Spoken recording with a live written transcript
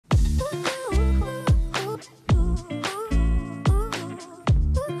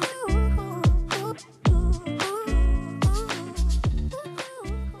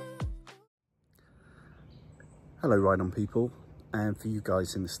Hello Ride On people, and for you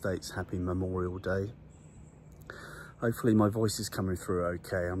guys in the States, happy Memorial Day. Hopefully my voice is coming through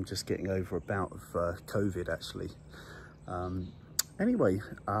okay. I'm just getting over a bout of COVID actually. Anyway,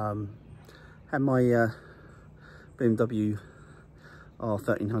 had my BMW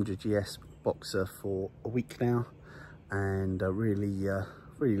R1300 GS Boxer for a week now, and really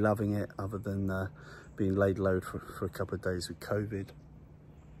loving it, other than being laid low for a couple of days with COVID.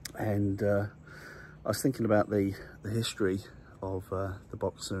 And I was thinking about the history of the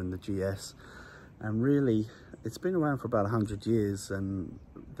Boxer and the GS, and really it's been around for about 100 years, and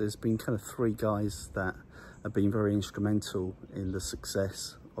there's been kind of three guys that have been very instrumental in the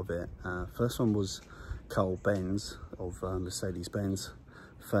success of it. First one was Carl Benz of Mercedes-Benz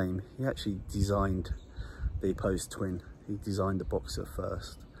fame. He actually designed the opposed twin. He designed the Boxer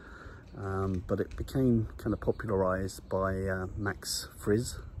first, but it became kind of popularized by Max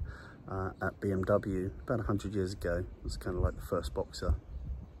Friz at BMW about 100 years ago. It was kind of like the first Boxer.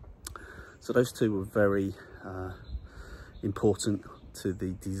 So those two were very important to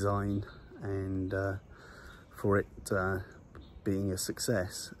the design and for it being a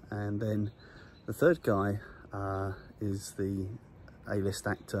success. And then the third guy is the A-list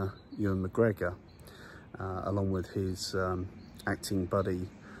actor Ewan McGregor, along with his acting buddy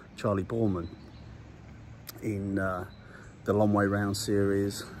Charlie Borman in the Long Way Round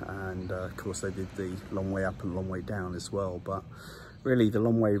series, and of course they did the Long Way Up and Long Way Down as well. But really the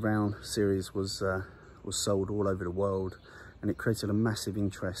Long Way Round series was sold all over the world, and it created a massive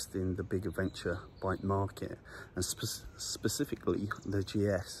interest in the big adventure bike market, and specifically the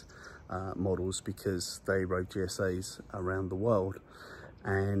GS models, because they rode GSAs around the world.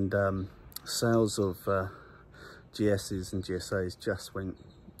 And sales of GSs and GSAs just went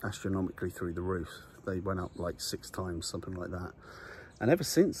astronomically through the roof. They went up like 6 times, something like that. And ever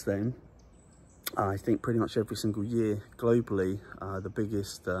since then, I think pretty much every single year globally, the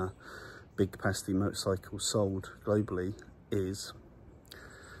biggest big capacity motorcycle sold globally is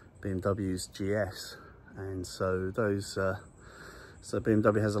BMW's GS. And so those so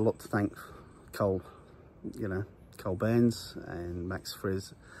BMW has a lot to thank Carl Benz and Max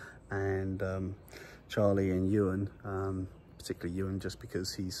Friz and Charlie and Ewan, particularly Ewan, just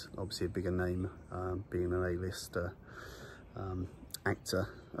because he's obviously a bigger name, being an A-list actor,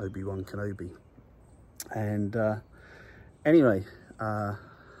 Obi-Wan Kenobi. And anyway,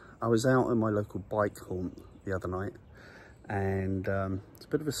 I was out in my local bike haunt the other night, and it's a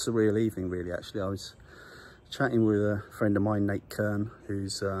bit of a surreal evening really. Actually, I was chatting with a friend of mine, Nate Kern,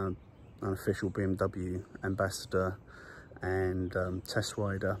 who's an official BMW ambassador and test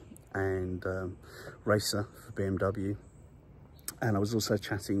rider and racer for BMW. And I was also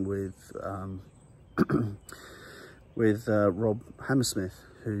chatting with Rob Hammersmith,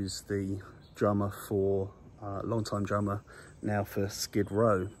 who's the drummer for long-time drummer now for Skid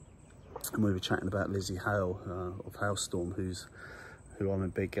Row, and we were chatting about Lizzie Hale of Hailstorm, who I'm a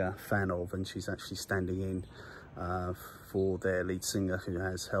big fan of, and she's actually standing in for their lead singer who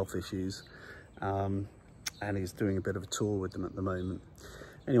has health issues, and is doing a bit of a tour with them at the moment.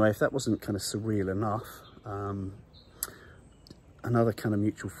 Anyway, if that wasn't kind of surreal enough, another kind of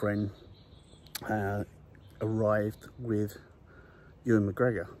mutual friend arrived with Ewan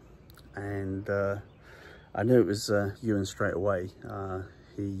McGregor, and I knew it was Ewan straight away.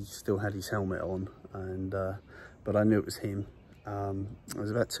 He still had his helmet on, and but I knew it was him. There was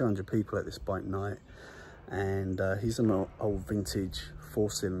about 200 people at this bike night, and he's an old vintage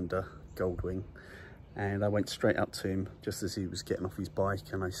 4-cylinder Goldwing, and I went straight up to him just as he was getting off his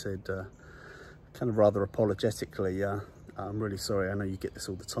bike, and I said, kind of rather apologetically, I'm really sorry, I know you get this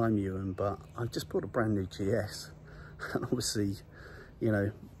all the time, Ewan, but I've just bought a brand new GS. And obviously, you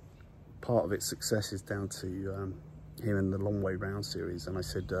know, part of its success is down to him and the Long Way Round series. And I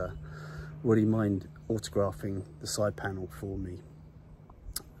said, would he mind autographing the side panel for me?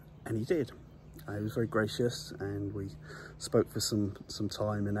 And he did. He was very gracious, and we spoke for some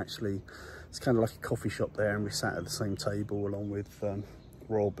time, and actually it's kind of like a coffee shop there, and we sat at the same table along with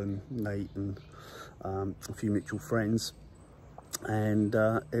Rob and Nate and a few mutual friends. And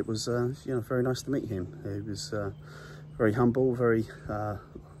it was you know, very nice to meet him. He was very humble, very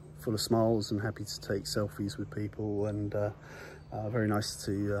full of smiles, and happy to take selfies with people, and very nice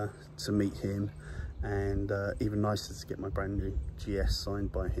to meet him, and even nicer to get my brand new GS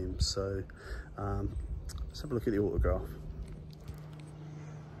signed by him. So let's have a look at the autograph.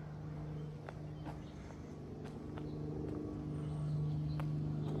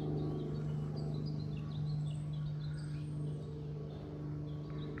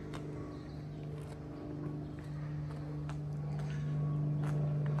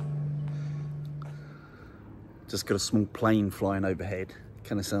 just got a small plane flying overhead.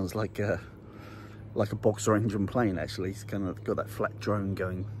 Kind of sounds like a Boxer engine plane actually. It's kind of got that flat drone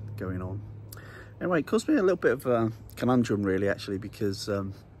going on. Anyway, it caused me a little bit of a conundrum really actually, because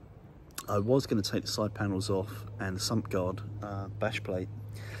I was going to take the side panels off and the sump guard bash plate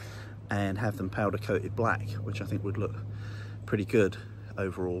and have them powder coated black, which I think would look pretty good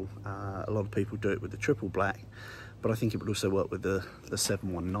overall. A lot of people do it with the triple black, but I think it would also work with the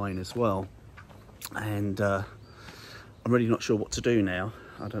 719 as well. And I'm really not sure what to do now.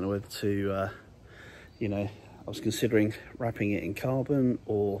 I don't know whether to, you know, I was considering wrapping it in carbon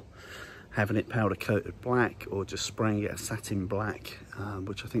or having it powder coated black, or just spraying it a satin black,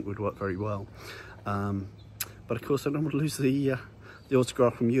 which I think would work very well. But of course I don't want to lose the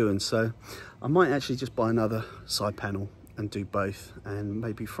autograph from Ewan, so I might actually just buy another side panel and do both, and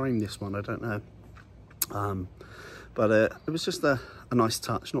maybe frame this one, I don't know. But it was just a nice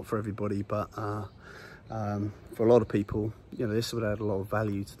touch, not for everybody, but for a lot of people, you know, this would add a lot of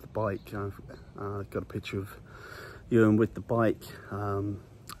value to the bike. I've got a picture of Ewan with the bike,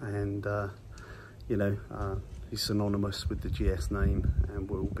 and you know, he's synonymous with the GS name and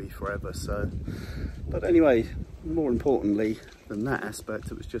will be forever. So, but anyway, more importantly than that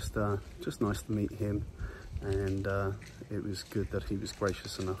aspect, it was just nice to meet him, and it was good that he was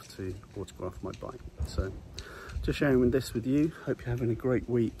gracious enough to autograph my bike. So just sharing this with you. Hope you're having a great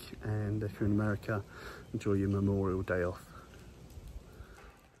week, and if you're in America, enjoy your Memorial Day off.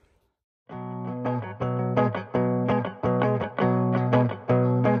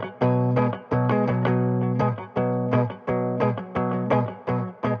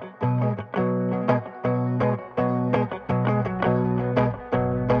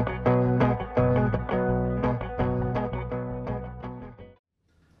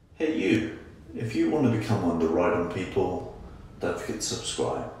 Hey you, if you want to become one of the Ride On people, don't forget to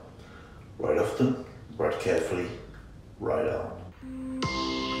subscribe. Ride often, ride carefully, ride on.